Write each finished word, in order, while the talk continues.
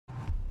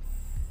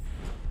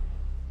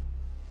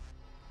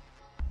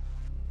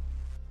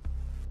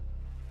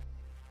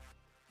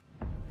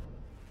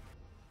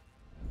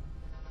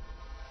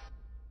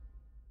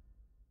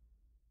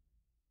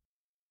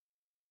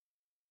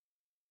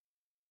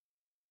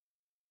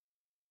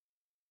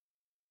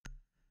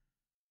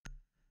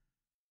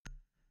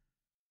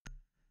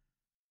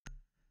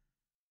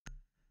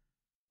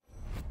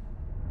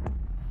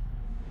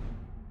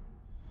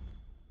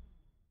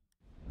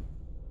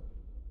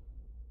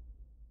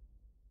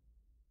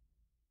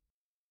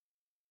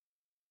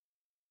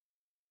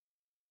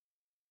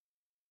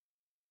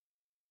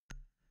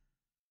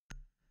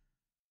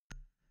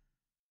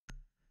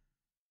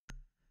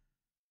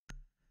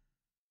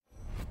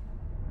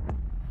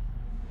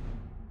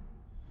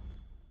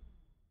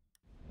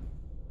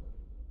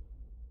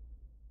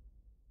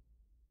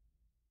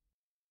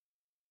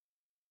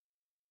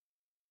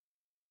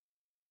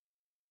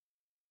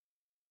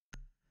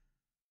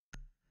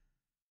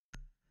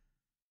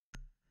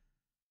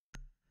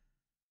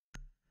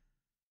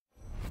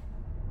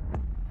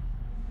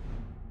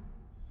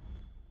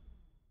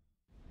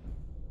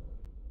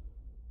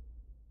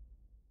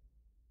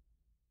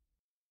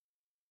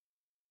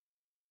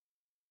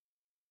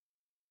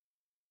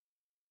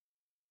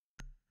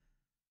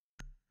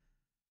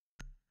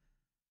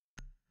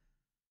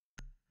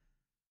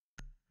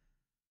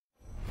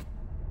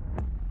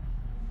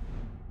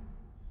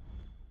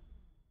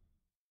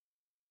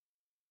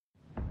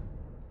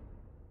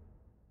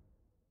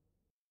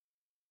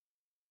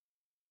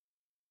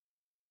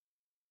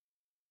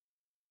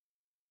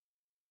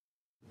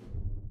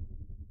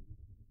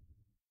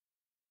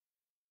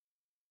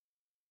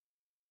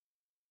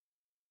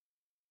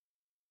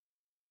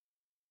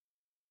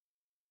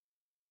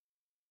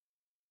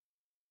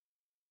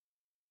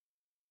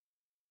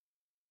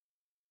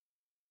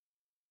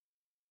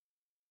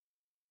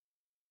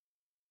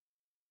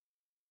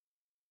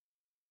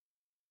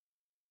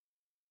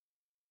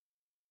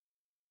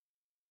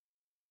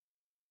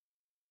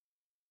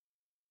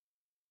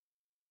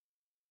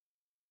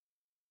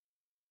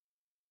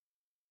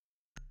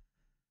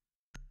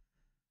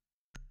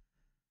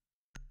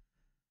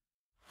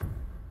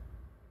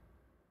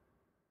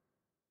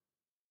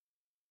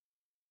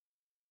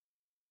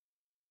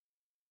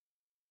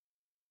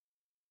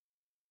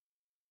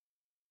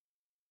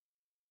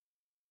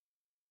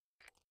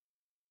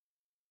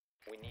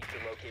We need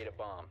to locate a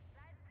bomb.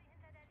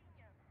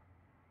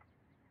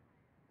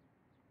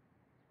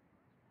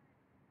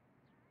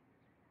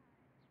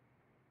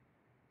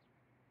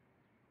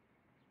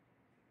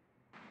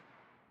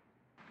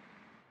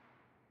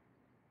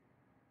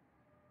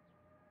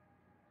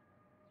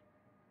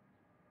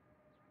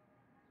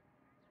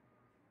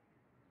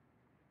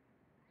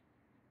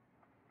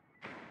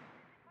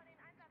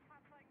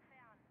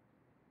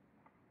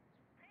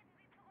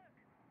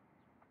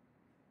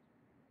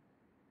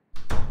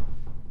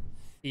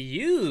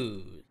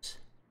 Use.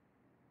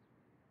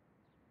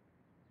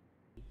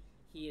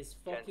 He is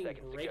fucking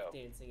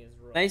breakdancing his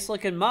room. Nice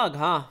looking mug,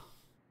 huh?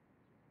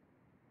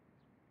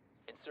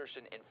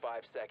 Insertion in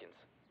 5 seconds.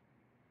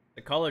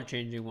 The color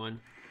changing one.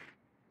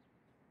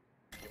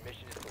 Your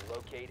mission is to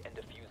locate and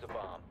defuse a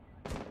bomb.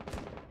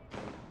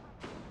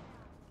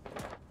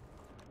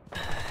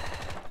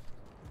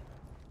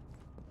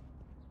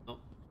 Oh.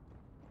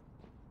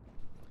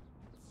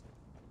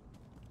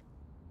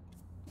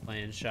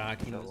 Playing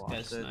shocking, those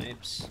guys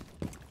snipes.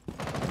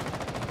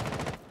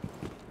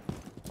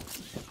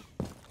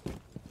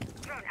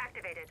 Drone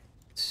activated.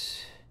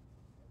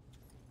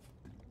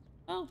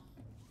 Oh.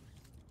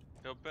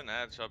 Open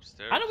edge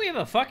upstairs. How do we have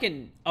a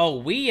fucking? Oh,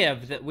 we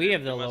have the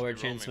lower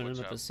chance winning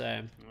with the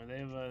same. Well, they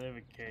have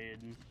a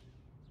Cade.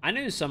 I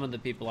knew some of the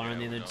people are on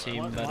the other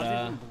team, but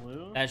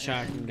that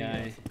shocking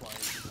guy.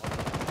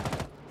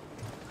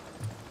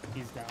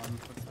 He's down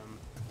with them.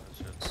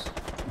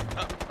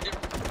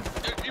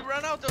 You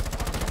ran out the.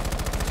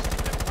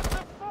 What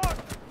the fuck?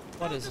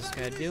 What is this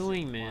guy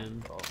doing,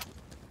 man?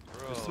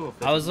 Bro.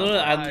 I was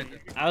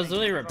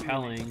literally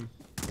repelling.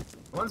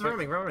 One's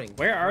roaming.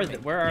 Where are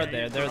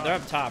they? They're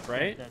up top,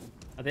 right?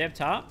 Are they up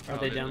top? Or are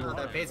they down low?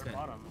 That basement.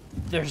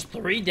 There's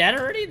 3 dead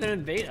already? They're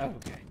in bait. Oh,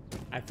 okay.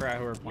 I forgot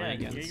who we're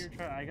playing against.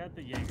 Jaeger I got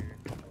the Jaeger.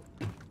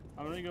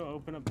 I'm gonna go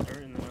open up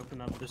dirt and then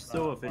open up. There's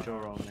still a visual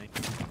roaming.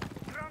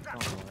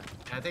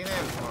 I think they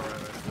have more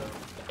runners though.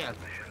 Yeah.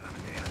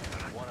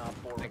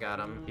 I got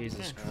him.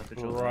 Jesus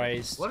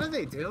Christ. What are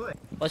they doing?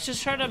 Let's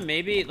just try to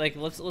maybe like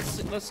let's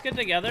get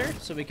together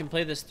so we can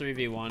play this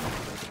 3v1.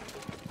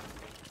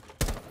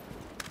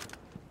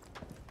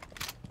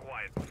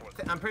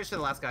 I'm pretty sure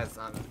the last guy's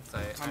on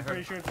site. I'm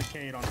pretty sure it's a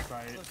Cade on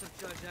site.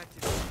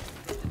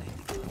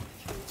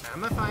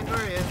 I'm gonna find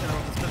where he is and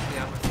I'll just push the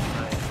opposite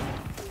side.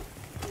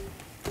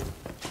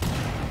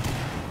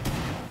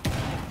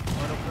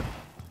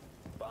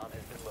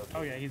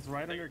 Oh yeah, he's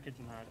right under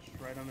kitchen hatch.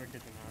 Right under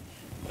kitchen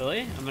hatch.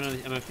 Really? I'm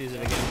gonna fuse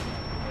it again.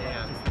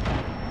 Yeah.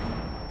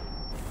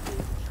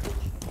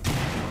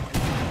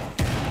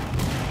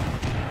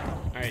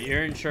 Alright,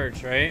 you're in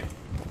church, right?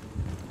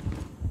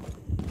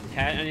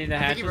 I need the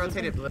hatches. I think he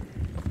rotated blue.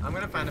 I'm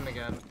gonna find him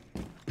again.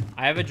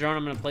 I have a drone.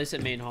 I'm gonna place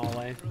it main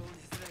hallway.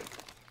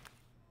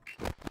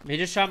 He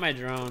just shot my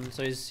drone,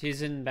 so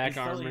he's in back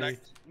armor.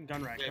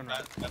 Gun rack.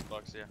 That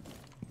box, yeah.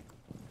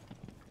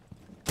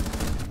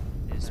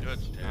 Good.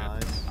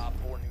 Nice.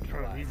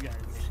 These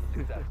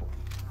guys.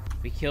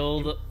 We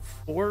killed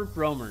 4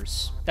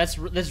 roamers. That's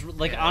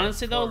like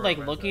honestly though, like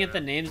looking at the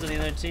names of the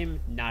other team,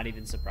 not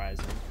even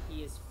surprising.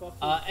 He is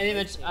fucking.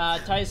 Anyway,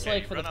 Tice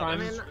Lake for the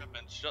prime.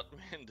 Shut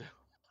me in the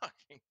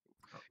fucking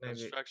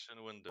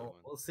construction window.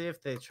 We'll see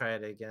if they try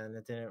it again.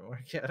 It didn't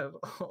work out at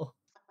all.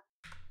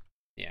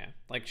 Yeah,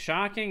 like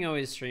Shocking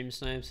always stream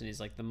snipes, and he's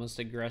like the most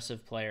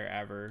aggressive player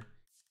ever.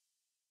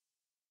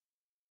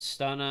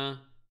 Stunna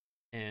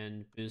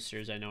and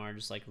Boosters I know are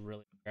just like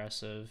really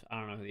aggressive. I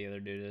don't know who the other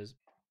dude is.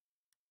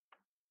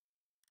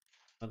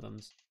 One of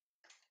them's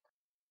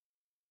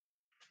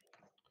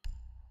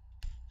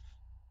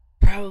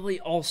probably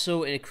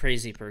also a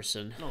crazy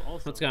person. No,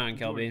 also, what's going on,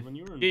 Kelby?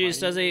 GG's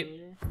does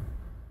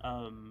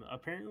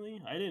apparently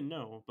I didn't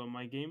know, but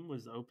my game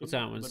was open. What's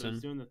on, but Winston? it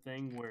was doing the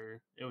thing where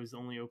it was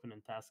only open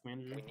in Task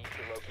Manager. We need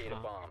to locate a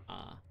bomb.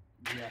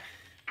 Yeah.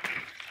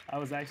 I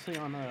was actually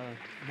on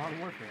Modern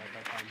Warfare at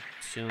that time.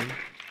 Chilling.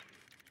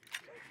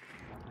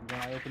 And then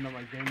I opened up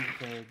my game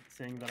to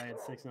saying that I had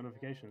 6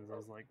 notifications. I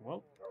was like,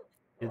 well.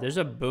 Dude, there's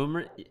a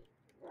boomer.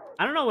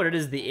 I don't know what it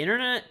is. The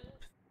internet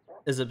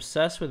is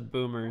obsessed with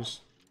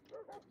boomers.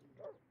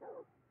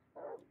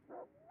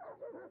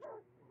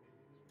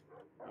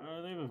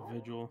 They have a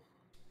vigil.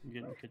 I'm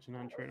getting kitchen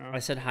hatch right now. I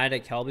said hi to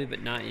Kelby,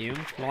 but not you.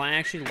 Well, I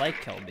actually like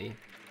Kelby.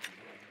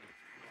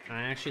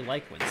 I actually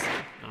like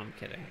Winston. No, I'm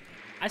kidding.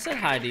 I said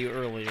hi to you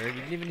earlier. You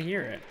didn't even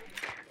hear it.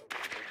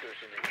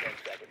 Insertion in 10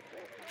 seconds.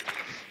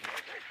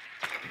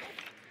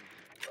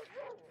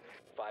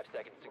 5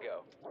 seconds to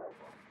go.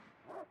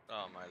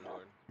 Oh my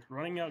lord.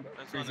 Running out.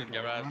 This one's in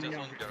garage. This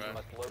one's in garage.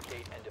 Must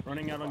locate and defuse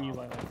Running out the on you,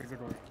 bomb. Lila. Freezer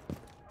door.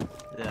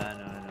 Yeah, I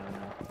know.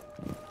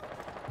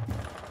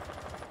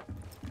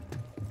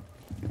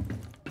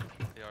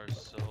 They are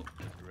so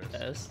aggressive.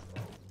 Yes.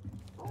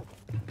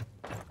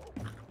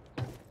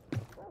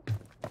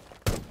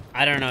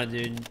 I don't know,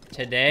 dude.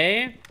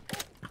 Today,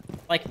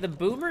 like the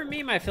boomer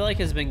meme, I feel like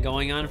has been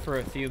going on for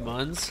a few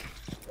months,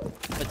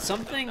 but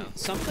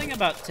something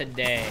about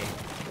today,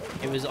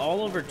 it was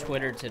all over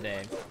Twitter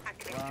today.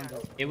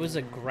 It was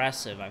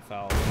aggressive. I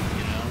felt,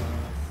 you know.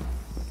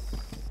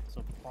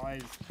 So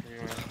Flies clear.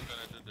 I'm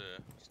gonna do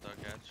the stock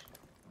edge.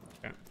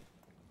 Okay.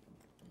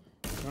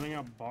 Running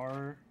out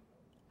bar.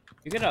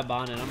 You get up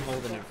on it. I'm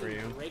holding it for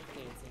you.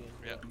 Breakdancing is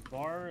Yep.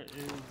 Bar is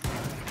Time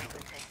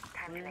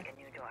to make a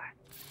new door.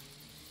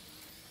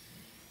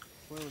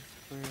 toilet's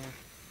clear.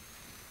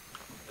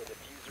 The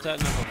diffuser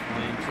Setting up a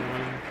flank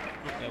one.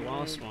 Okay,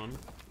 lost one.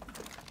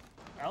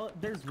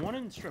 There's one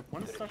in strip.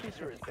 One the stuck in diffuser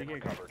strip. has Big been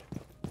egg. recovered.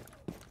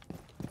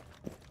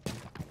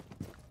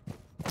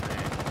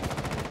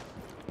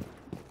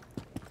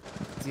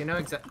 Do you know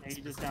exactly?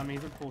 He just down me.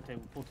 He's at pool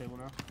table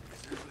now.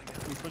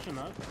 He's pushing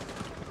up.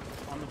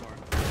 On the bar.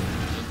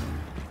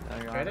 I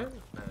got Right it. in?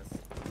 Nice.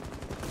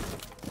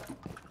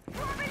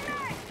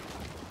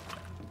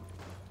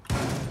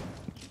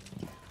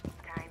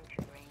 Time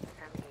to bring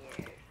some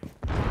ears.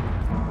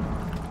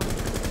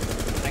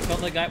 I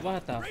killed the guy.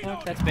 What the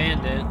fuck? That's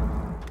Bandit.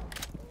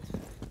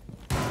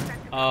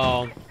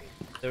 Oh,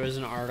 there was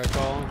an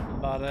article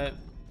about it.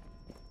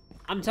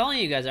 I'm telling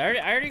you guys, I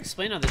already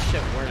explained how this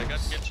shit works. I got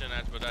kitchen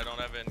edge, but I don't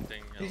have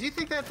anything else. Did you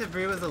think that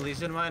debris was a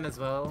Legion mine as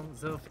well,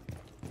 Zilf?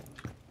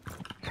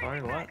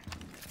 Sorry, what?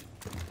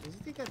 Did you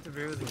think that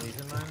debris was a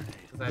Legion mine?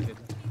 Because I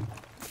didn't.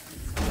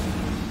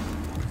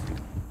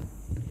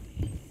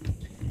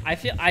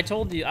 I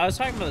told you, I was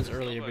talking about this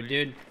earlier, but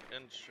dude.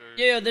 Insurance.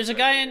 Yeah, there's a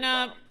guy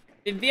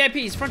in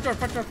VIPs, front door.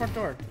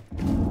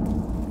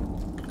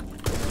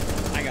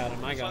 I got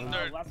him.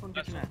 Last one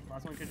kitchen hatch.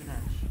 Last one kitchen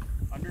hatch.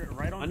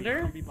 Right on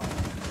Under? B bottom.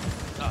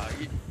 Ah,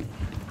 he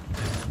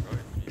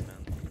destroyed me, man.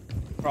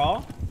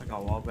 Crawl? I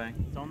got wall bang.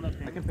 It's on that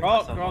ping. I can pick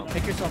Crawl, myself crawl, up.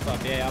 pick yourself up.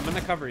 Yeah, I'm gonna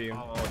cover you.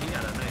 Oh, he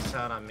got a nice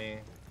shot on me.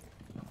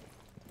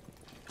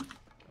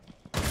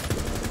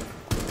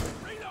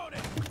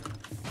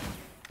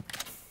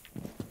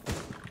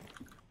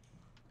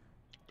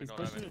 He's don't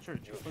pushing have the church.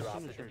 He's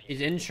pushing the church.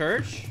 He's in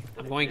church?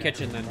 I'm going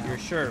kitchen then, you're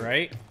sure,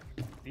 right?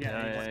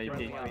 Yeah, he's you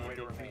running can-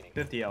 out.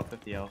 50L,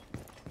 50L.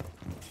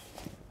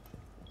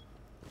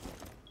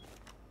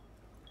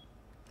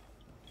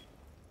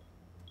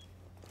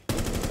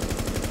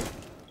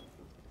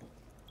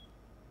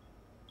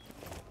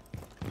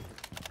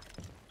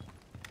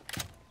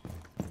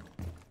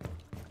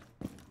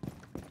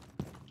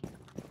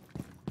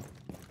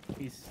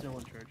 He's still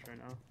in church right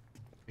now.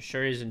 You're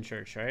sure he's in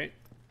church, right?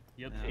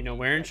 Yep. You know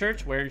where in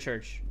church? Where in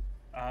church?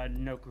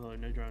 No clue.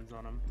 No drones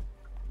on him.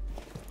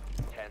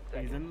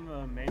 10 He's seconds. in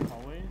the main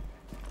hallway.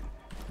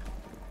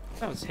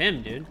 That was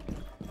him, dude.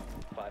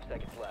 5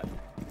 seconds left.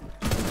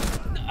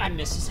 I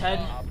missed his head.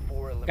 Op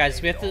 4 Guys,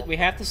 eliminated we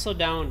have to slow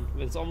down.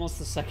 It's almost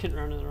the second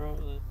round in a row.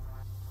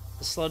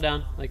 Just slow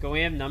down. Like when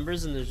we have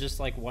numbers and there's just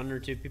like 1 or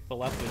 2 people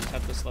left, we just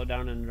have to slow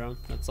down and drone.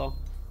 That's all.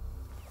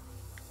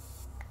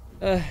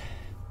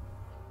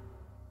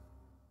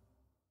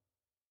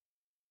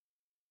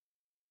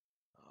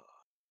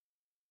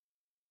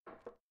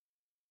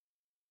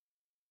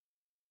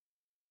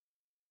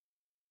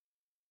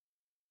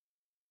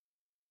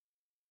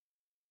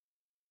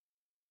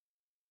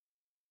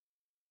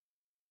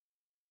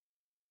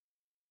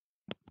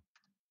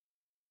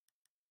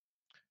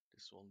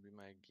 This won't be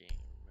my game,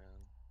 man.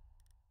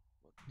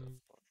 What the fuck?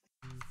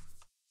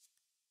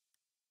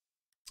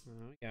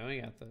 Oh, yeah,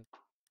 we got this.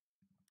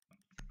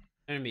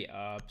 I'm gonna be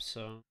up,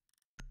 so.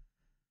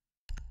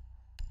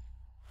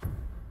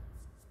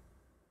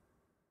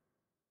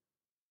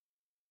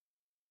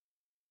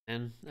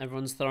 And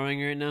everyone's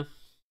throwing right now.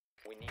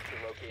 We need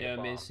to locate Yeah, a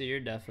bomb. Macy, you're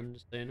deafened,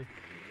 just so you know.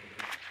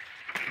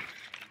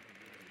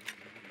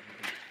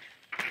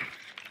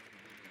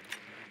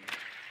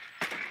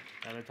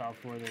 At the top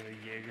floor, there's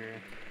a Jaeger.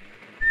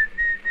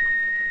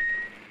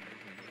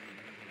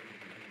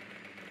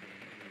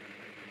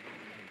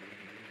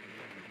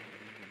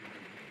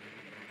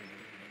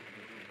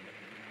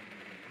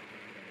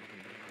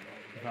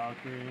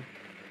 Valkyrie.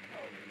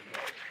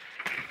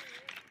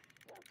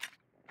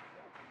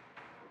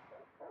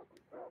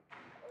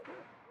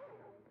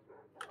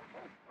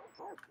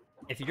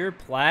 If you're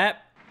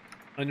plat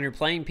and you're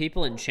playing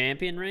people in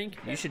champion rank,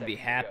 you should be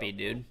happy,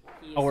 dude.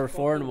 He Oh, is we're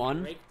 4 and fucking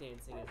 1. breakdancing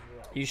as well.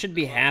 You should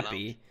be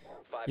happy.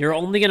 5 You're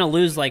seconds. only gonna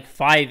lose like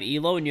 5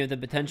 elo and you have the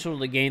potential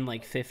to gain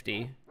like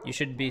 50. You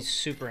should be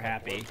super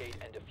happy Locate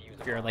and defuse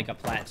if you're bomb. like a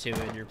plat 2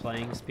 and you're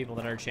playing people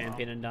that are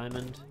champion and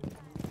diamond.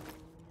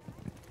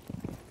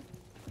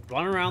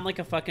 Run around like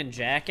a fucking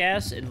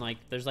jackass and like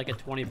there's like a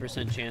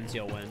 20% chance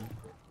you'll win.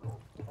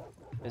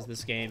 Is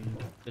this game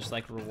just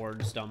like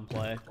rewards dumb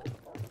play?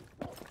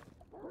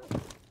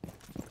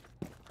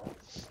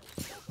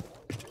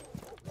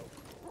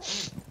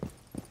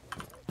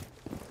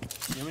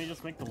 You want me to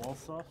just make the wall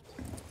soft?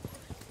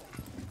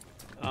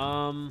 It's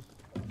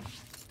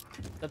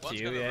up to One's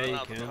you. gonna Yeah, run you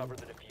out can. Cover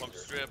the One diffuser.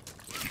 strip.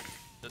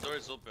 The door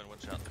is open,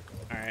 watch out.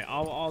 All right,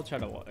 I'll try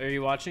to. Are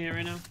you watching it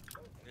right now?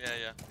 Yeah,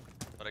 yeah.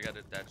 But I got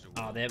it that you.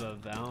 Oh, they have a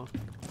Val.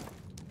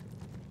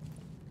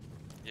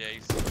 Yeah,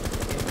 he's.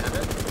 Have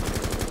it.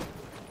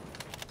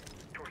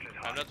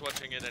 I'm not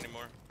watching it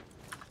anymore.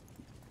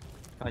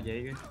 Got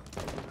Jaeger.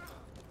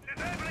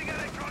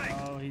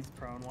 Oh, he's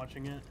prone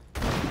watching it.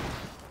 Got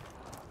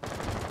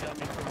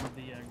me from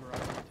the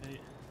garage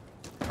rotate.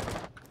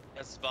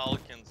 As Val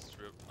can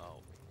strip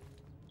out.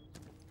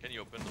 Can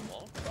you open the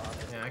wall? Bomb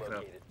has Yeah, I been could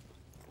have. located.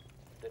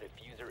 The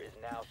diffuser is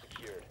now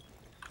secured.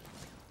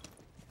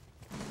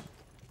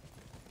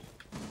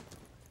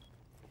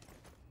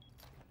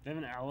 They have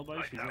an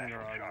alibi. She's in the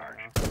garage right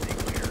now. Oh,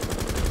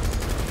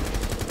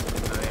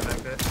 he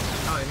backed it.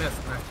 Oh, he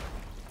missed. Nice.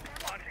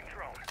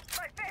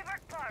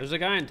 There's a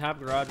guy in top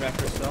garage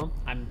rafter still.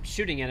 I'm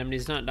shooting at him and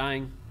he's not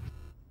dying.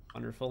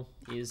 Wonderful.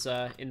 He's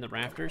in the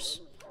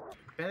rafters.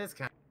 Bandit's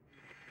kind.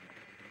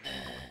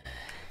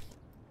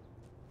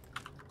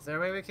 Is there a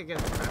way we could get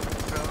traffic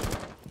control?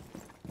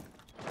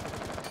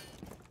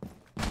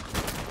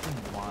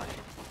 Why?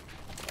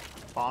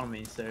 Follow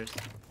me, stairs. Do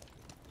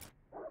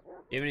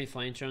you have any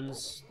flank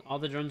drones? All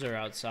the drones are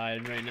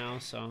outside right now,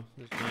 so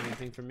there's not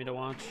anything for me to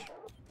watch.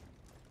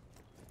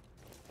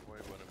 Where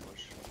you wanna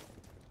push?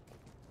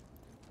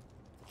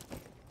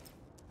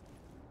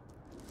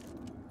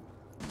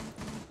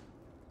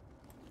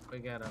 We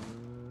got a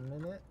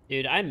minute.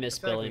 Dude, I miss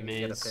I feel Billy like we could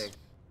get a Mays. pig.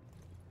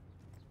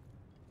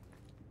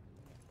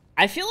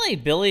 I feel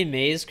like Billy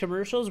Mays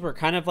commercials were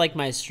kind of like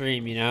my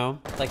stream, you know?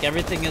 Like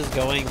everything is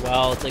going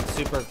well, it's like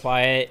super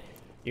quiet.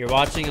 You're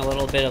watching a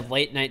little bit of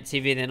late night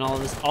TV, and then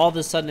all of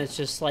a sudden it's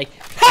just like,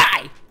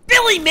 hi,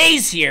 Billy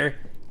Mays here,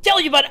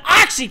 tell you about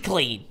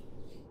OxyClean.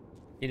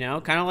 You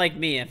know, kind of like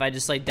me. If I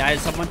just like die to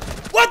someone,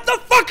 what the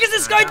fuck is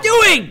this guy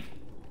doing?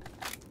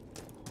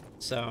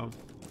 So,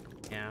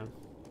 yeah.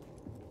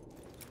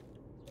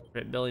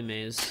 Rip Billy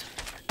Mays.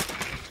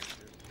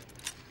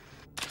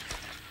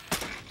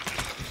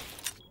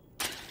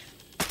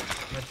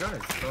 My drone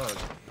is bugged.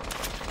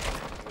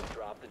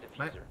 Drop the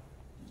My- diffuser.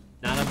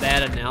 Not a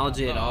bad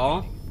analogy at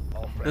all.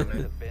 All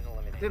friendlies have been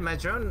eliminated. Dude, my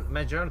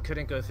drone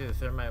couldn't go through the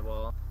thermite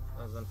wall.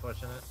 That was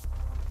unfortunate.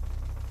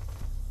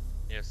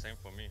 Yeah, same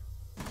for me.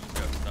 Just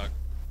got stuck.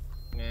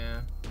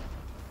 Yeah.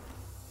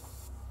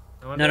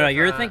 I No, wonder no, if,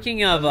 you're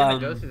thinking I of, was gonna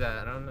go through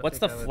that. I don't what's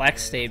think the I would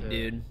flex be able tape,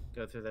 to dude?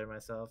 Go through there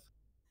myself.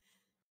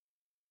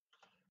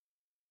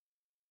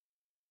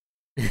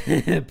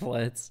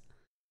 Blitz.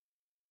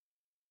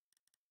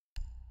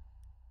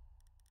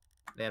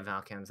 They have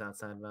Valcams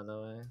outside, by the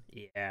way.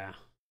 Yeah.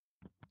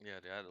 Yeah,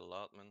 they had a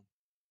lot, man.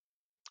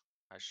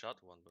 I shot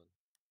one, but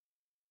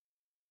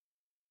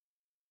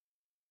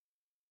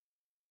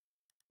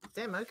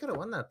Damn, I could have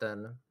won that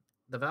then.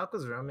 The Valk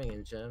was roaming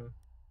in gym.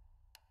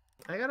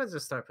 I gotta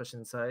just start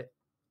pushing sight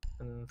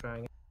and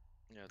trying it.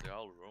 yeah, they're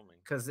all roaming.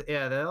 Cause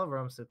yeah, they all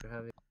roam super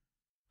heavy.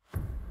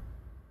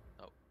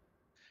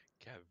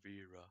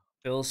 Kavira.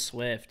 Phil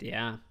Swift,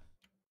 yeah.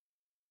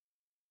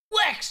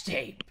 Flex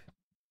tape.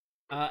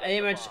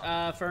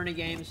 AMH, Fernie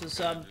Games, what's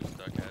up? Just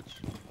stuck edge.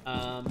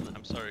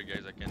 I'm sorry,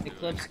 guys, I can't do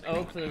Eclipse anything.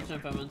 Oak for those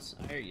 25 months.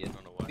 I hear you. I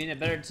don't know why. Being a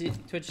better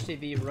Twitch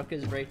TV, Rook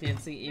is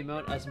breakdancing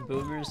emote. Us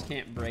boomers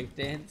can't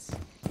breakdance.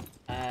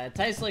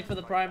 Ty Slick for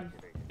the Prime.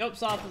 Nope,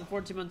 soft for the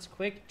 14 months.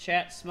 Quick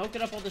chat. Smoke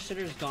it up, all the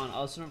shitter's gone.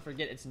 Also, don't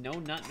forget, it's No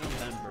Nut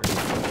November.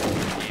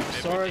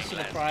 Soros for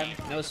the Prime.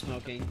 No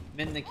smoking.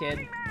 Min the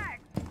Kid.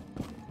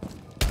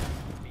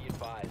 Be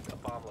advised, a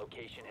bomb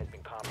location has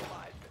been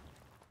compromised.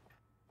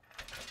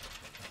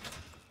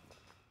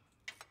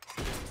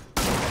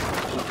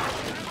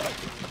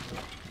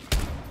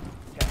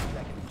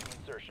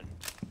 Insertion.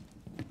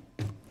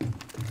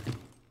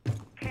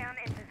 Cam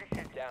in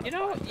position. Down You to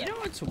know 5 seconds.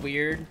 what's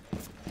weird?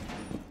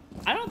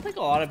 I don't think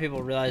a lot of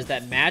people realize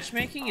that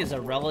matchmaking is a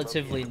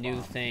relatively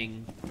new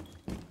thing.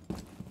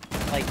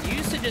 Like, you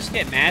used to just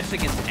get matched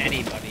against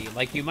anybody.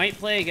 Like, you might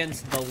play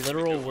against the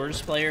literal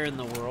worst player in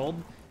the world,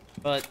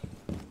 but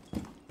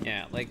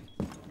yeah, like,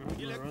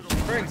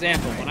 for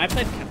example, when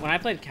I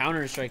played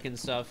Counter-Strike and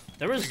stuff,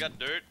 there was We got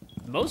dirt.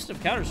 most of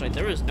Counter-Strike,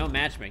 there was no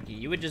matchmaking.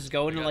 You would just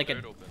go We into got like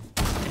dirt open.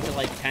 into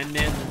like 10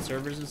 mans and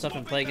servers and stuff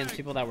and play against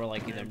people that were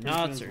like either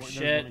nuts or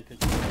shit.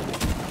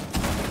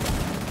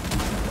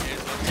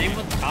 Same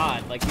with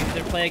COD. Like, you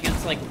either play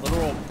against like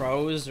literal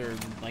pros or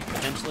like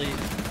potentially,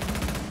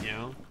 you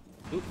know,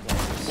 hoop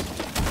players.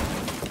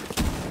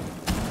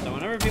 So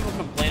whenever people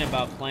complain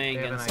about playing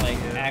They have an against like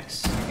idea.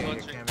 X Okay, your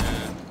Watching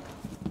camera.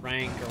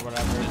 rank or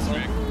whatever, it's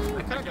like,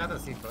 I kinda got the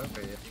C4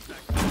 for you.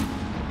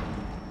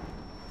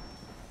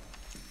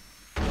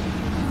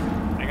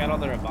 I got all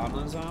their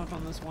Abanas off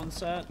on this one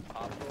set.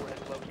 Op 4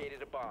 has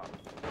located a bomb.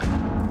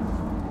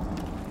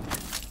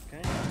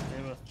 Okay, they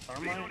have a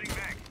thermite.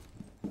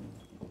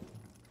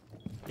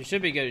 You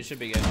should be good. You should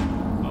be good.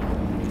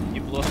 Oh,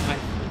 you blew up my.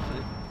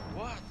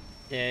 What?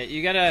 Yeah,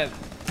 you gotta.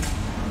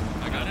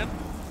 I got it.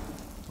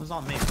 What's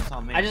on me? What's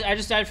on me? I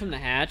just died from the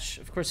hatch.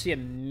 Of course, he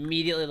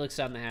immediately looks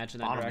down the hatch in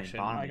that Bottom me, direction.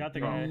 bottom I got the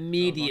Bro. guy.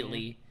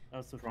 Immediately. That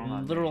was the Wrong front.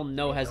 on me. Literal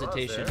no was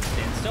hesitation. there.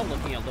 Stand still,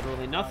 looking at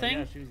literally nothing,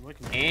 Yeah, she was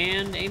looking.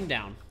 and aim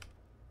down.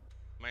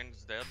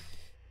 Mine's dead.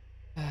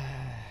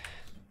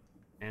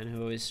 Man,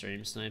 who always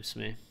stream snipes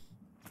me?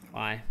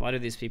 Why? Why do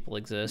these people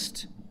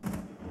exist?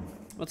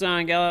 What's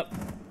on, Gallup?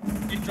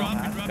 He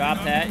dropped.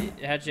 Drop that.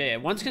 Hatch A.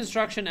 One's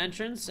construction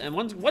entrance, and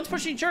one's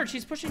pushing church.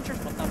 He's pushing church.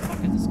 What the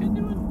fuck is this guy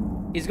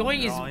doing? He's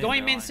going. He's No, he's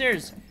going main going.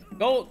 stairs.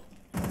 Go.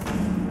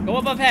 Go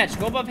above hatch.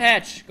 Go above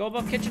hatch. Go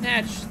above kitchen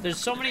hatch. There's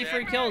so many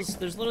free kills.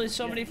 There's literally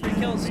so many free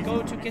kills.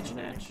 Go to kitchen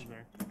hatch.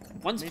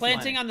 One's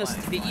planting on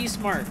the east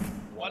mark.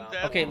 One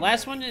dead. Okay,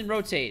 last one and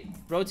rotate.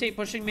 Rotate,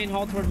 pushing main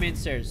hall toward main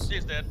stairs.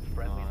 He's dead.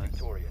 Friendly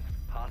victorious.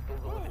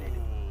 Hostiles eliminated.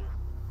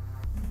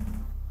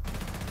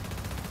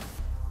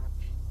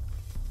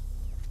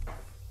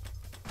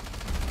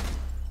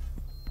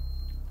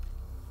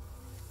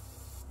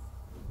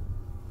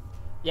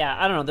 Yeah,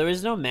 I don't know. There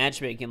was no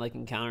matchmaking like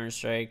in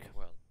Counter-Strike.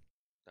 Well,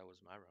 that was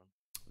my round.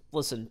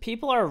 Listen,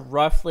 people are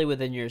roughly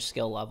within your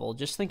skill level.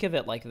 Just think of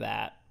it like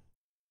that.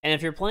 And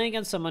if you're playing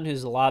against someone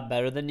who's a lot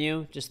better than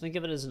you, just think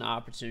of it as an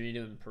opportunity to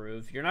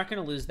improve. You're not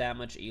going to lose that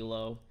much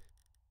elo,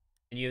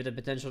 and you have the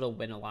potential to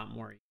win a lot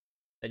more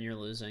than you're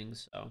losing,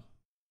 so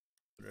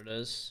what it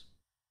is.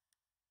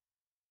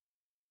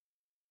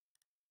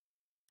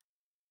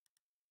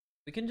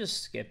 We can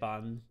just skip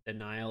on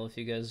denial if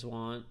you guys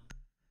want.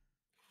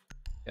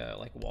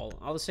 Like wall.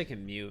 I'll just take a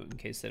mute in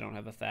case they don't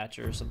have a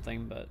Thatcher or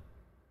something, but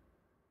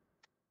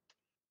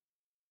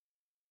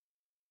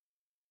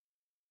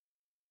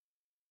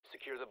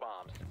Secure the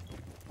bombs.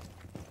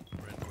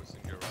 Reinforcing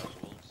garage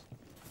walls.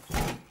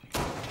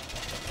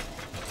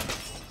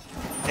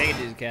 take it,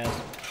 dude, Kaz.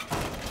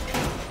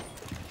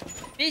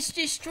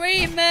 Mr.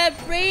 Streamer,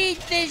 read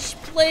this,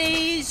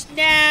 please.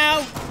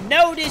 Now,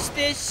 notice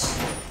this.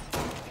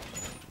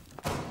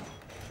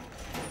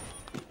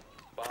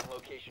 Bomb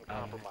location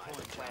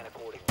compromised. Plan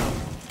accordingly.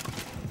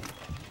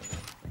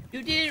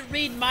 You didn't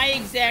read my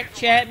exact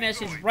chat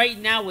message right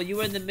now when you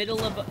were in the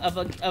middle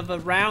of a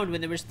round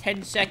when there was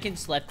 10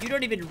 seconds left. You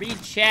don't even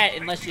read chat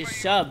unless you're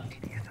subbed.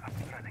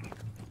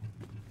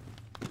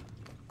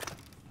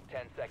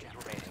 10 seconds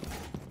remaining.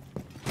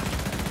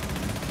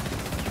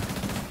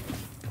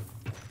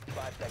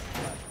 5 seconds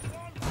left.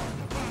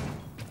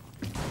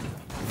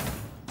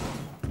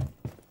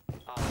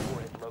 Op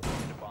 4 has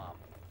located a bomb.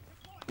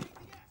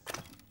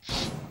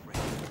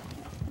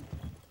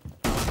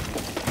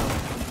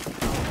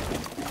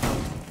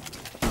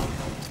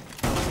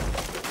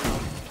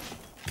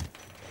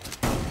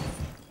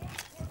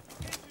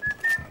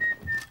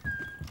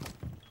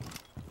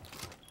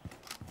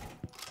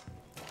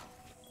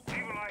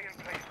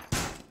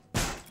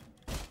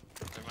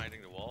 They're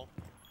minding the wall.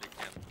 They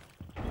can.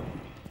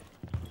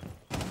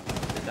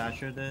 The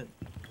Thatcher that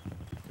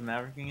the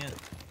Mavericking it.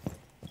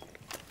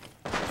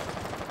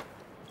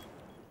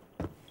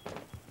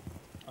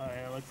 Oh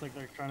yeah, it looks like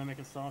they're trying to make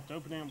a soft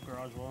opening up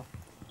garage wall.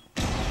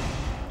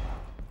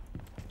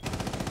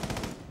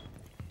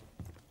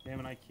 They have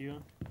an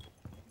IQ.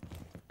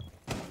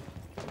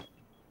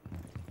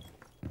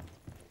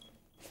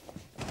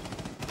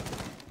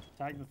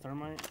 Tag the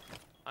thermite.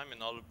 I'm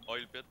in oil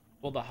pit.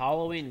 Will the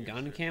Halloween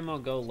gun camo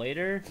go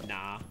later?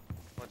 Nah.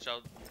 Watch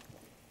out.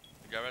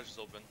 The garage is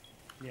open.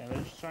 Yeah,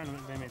 they're just trying to.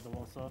 They made the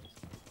wall soft.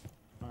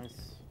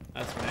 Nice.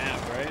 That's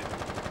map, right?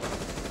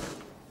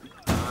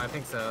 I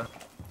think so.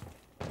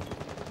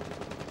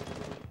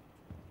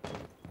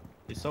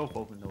 They soap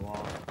opened the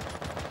wall.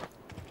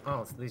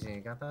 Oh, it's Legion,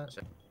 you got that?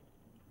 Shit.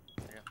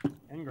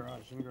 In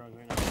garage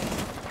right now.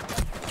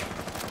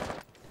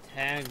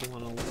 Tagged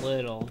one a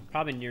little.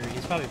 Probably near.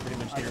 He's probably pretty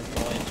much near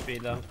full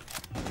HP though.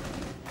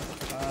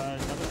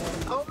 Another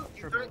one. Oh,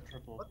 triple.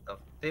 what the?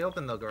 They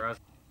opened the garage.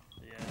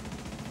 Yeah.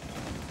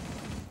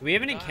 Do we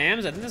have any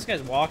cams? I think this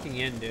guy's walking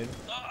in, dude.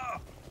 Ah!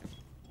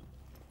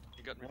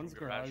 He got me One's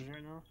from garage. garage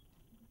right now.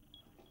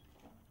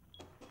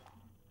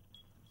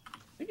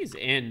 I think he's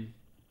in.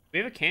 Do we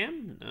have a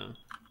cam? No.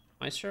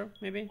 Maestro,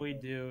 maybe? We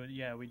do.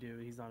 Yeah, we do.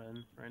 He's not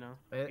in right now.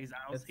 He's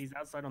out. He's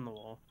outside on the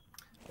wall.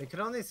 We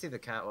could only see the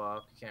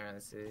catwalk. You can't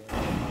really see.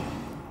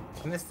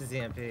 I missed the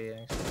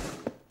ZMP, actually.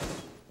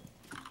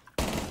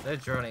 They're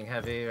droning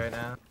heavy right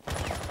now.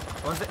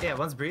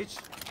 One's breach.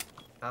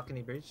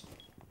 Balcony breach.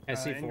 I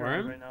see In for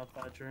garage him. right now,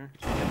 Thatcher.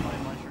 My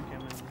Maestro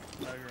came in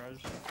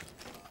garage.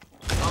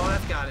 Oh,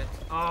 that's got it.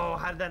 Oh,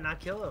 how did that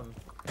not kill him?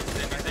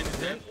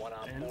 One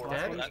on And 4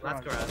 last Dead? one's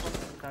Last garage.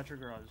 Thatcher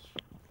garage.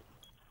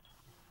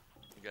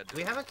 You got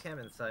We have a cam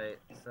in sight,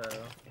 so.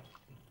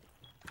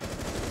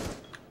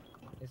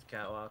 He's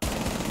catwalk.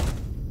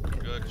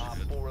 good. Op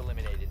 4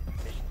 eliminated.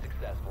 Mission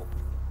successful.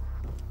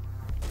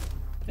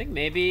 I think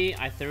maybe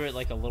I threw it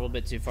like a little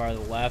bit too far to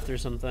the left or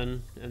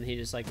something, and he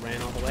just like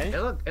ran all the way.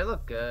 It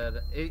looked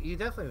good. You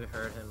definitely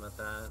hurt him with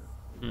that.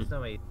 There's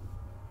no way.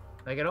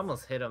 Like it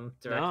almost hit him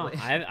No, directly.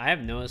 I have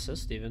no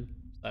assist even.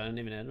 So I didn't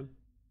even hit him.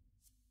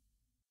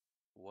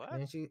 What?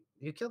 Didn't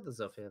you killed the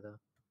Zofia though.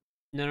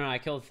 No, I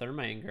killed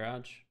Thermite in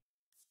garage.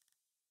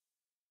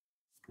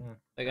 Hmm.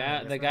 The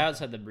I guy guess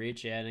outside the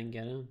breach, yeah, I didn't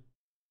get him.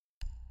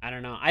 I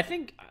don't know. I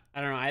don't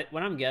know.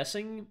 What I'm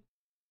guessing,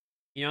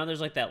 you know,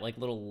 there's like that like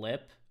little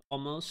lip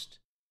almost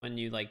when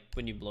you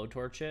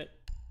blowtorch it.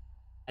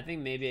 I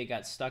think maybe it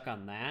got stuck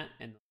on that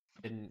and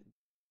didn't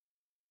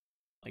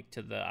like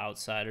to the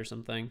outside or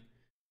something.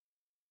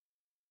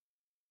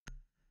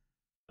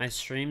 My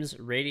streams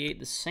radiate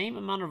the same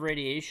amount of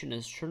radiation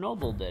as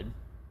Chernobyl did.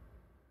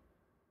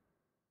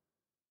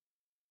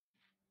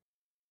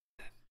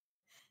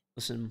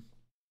 Listen.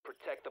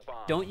 Protect the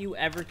don't you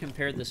ever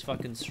compare this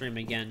fucking stream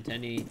again to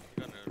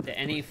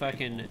any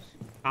fucking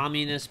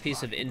communist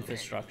piece of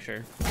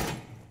infrastructure.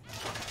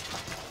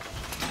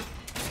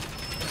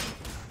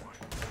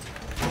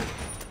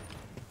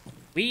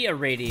 We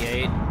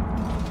irradiate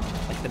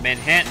like the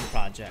Manhattan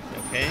Project,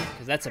 okay?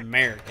 Because that's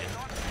American.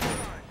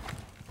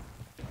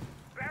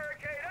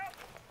 Barricade up!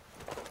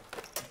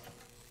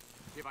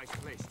 Device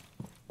placed.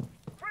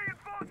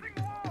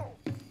 Reinforcing wall!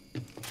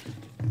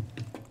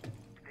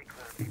 Stay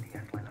clear of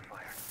BTS line of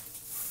fire.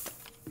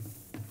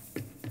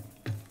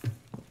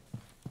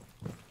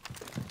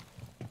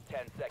 10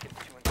 seconds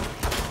to insert.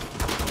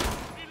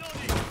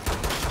 Reloading.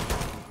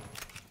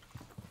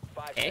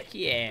 5 Heck seconds.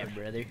 yeah,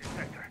 brother.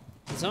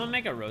 Can someone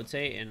make a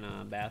rotate in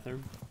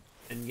bathroom?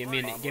 And give me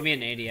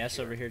an ADS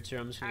over here too.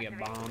 I'm just gonna get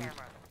bombed.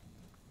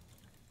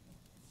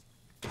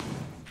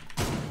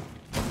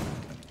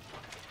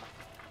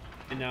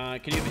 And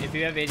can you, if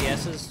you have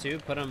ADSs too,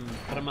 put them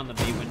on the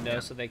B window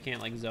so they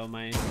can't like zone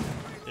my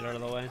shit out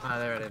of the way. Ah,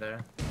 they're already there.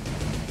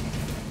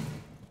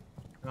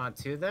 You want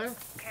two there?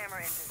 Camera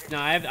in position. No,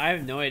 I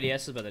have no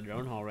ADSs by the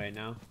drone hall right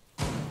now.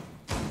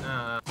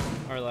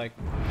 Or like,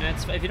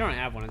 it's, if you don't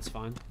have one, it's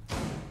fine.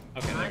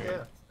 Okay, I there we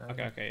go.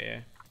 do. Okay, yeah.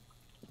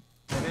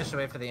 Maybe I should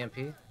wait for the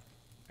MP.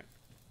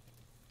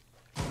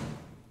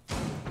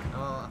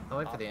 I'll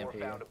wait for the Op 4 MP.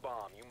 found a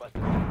bomb. You must.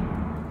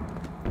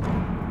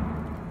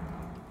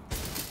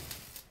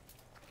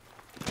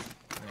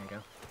 There you go.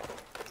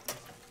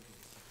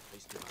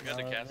 We got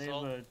the They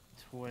castle. have a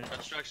Twitch.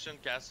 Construction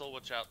castle,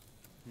 watch out.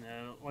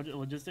 No,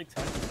 logistics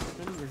has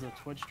open. There's a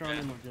Twitch drone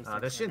and logistics.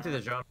 They're shooting through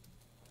the drone.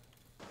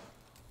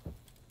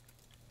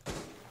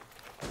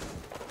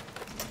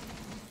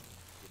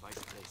 Device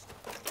placed.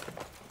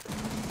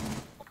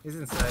 He's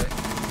inside.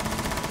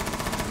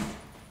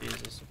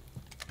 Jesus. Is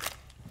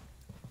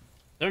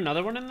there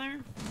another one in there?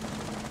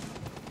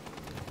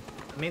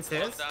 Main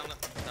stairs? Down,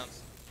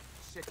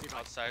 Set device.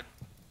 outside.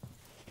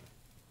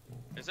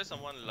 Is there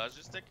someone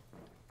logistic?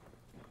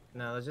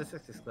 No,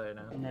 logistics is clear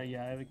now. No,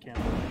 yeah, I have a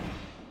camera.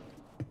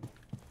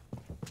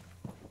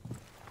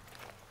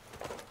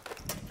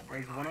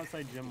 There's one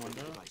outside gym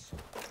window. Device.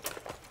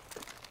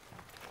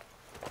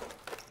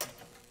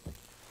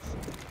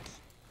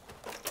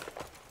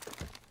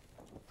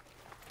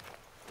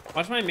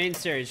 Watch my main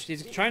stair.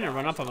 He's trying to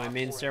run up on my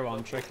main stair while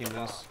I'm tricking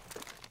this.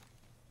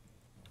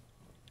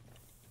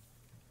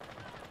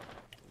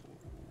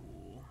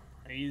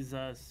 He's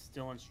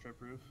still on strip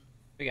roof.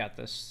 We got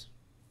this.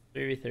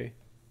 3v3.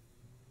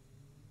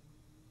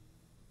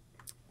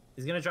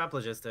 He's gonna drop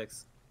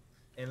logistics.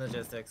 In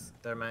logistics.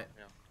 Thermite.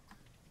 Yeah.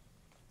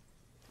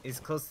 He's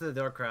close to the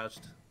door,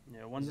 crouched.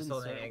 Yeah, one's Just in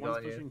holding an angle one's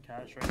on you. pushing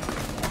cash right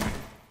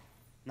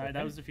now. No,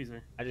 that was diffuser.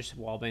 I just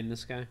wallbanged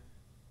this guy.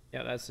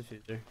 Yeah, that's the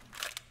future.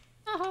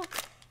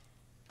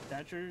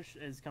 Thatcher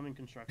is coming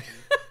construction.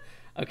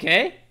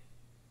 Okay.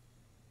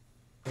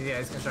 Yeah,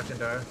 he's construction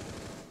door.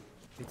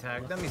 He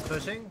tagged him, he's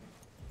pushing.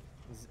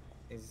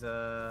 He's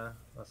left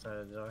side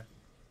of the door.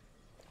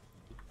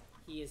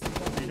 He is.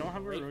 They don't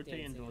have a breakdancing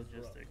rotate into his rope.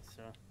 logistics,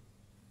 so.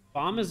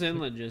 Bomb is in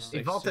logistics.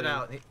 He vaulted too.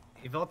 out.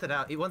 He vaulted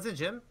out. One's in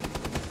gym.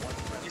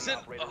 He's in.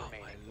 Operator Oh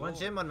remaining. my One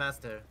gym, one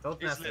master. Both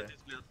He's master. lit,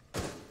 he's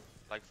lit.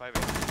 Like 5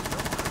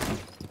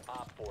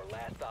 Op 4,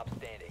 last stop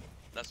standing.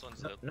 Last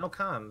one's lit. No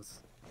comms.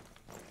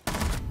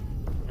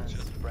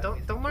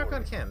 Friendly's Don't mark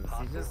on victorious. cams. He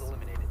Hostiles just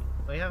eliminated.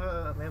 we have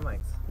mics.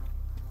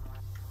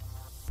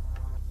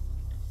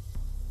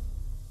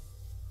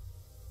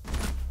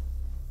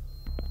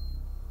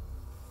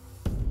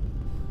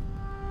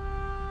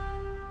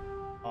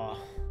 Oh,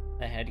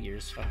 the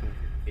headgear's fucking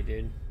creepy,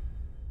 dude.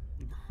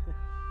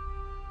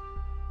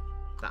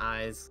 The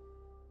eyes.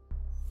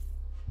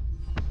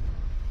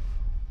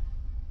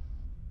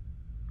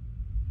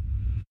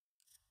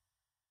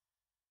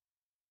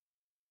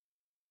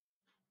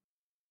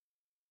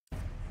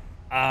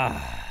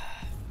 Ah.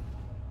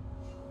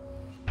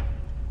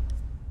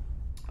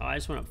 Oh, I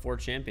just went up 4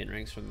 champion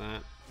ranks from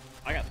that.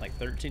 I got like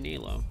 13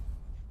 elo.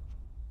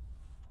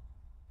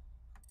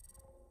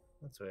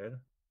 That's weird.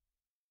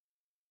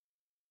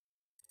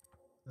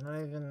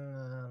 Not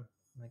even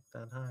like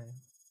that high.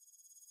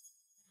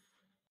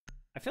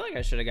 I feel like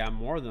I should have got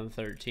more than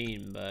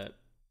 13, but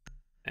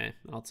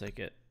I'll take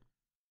it.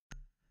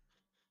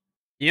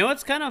 You know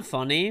what's kind of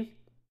funny?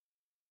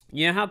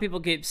 You know how people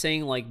keep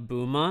saying like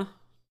Booma?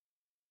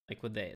 Like with the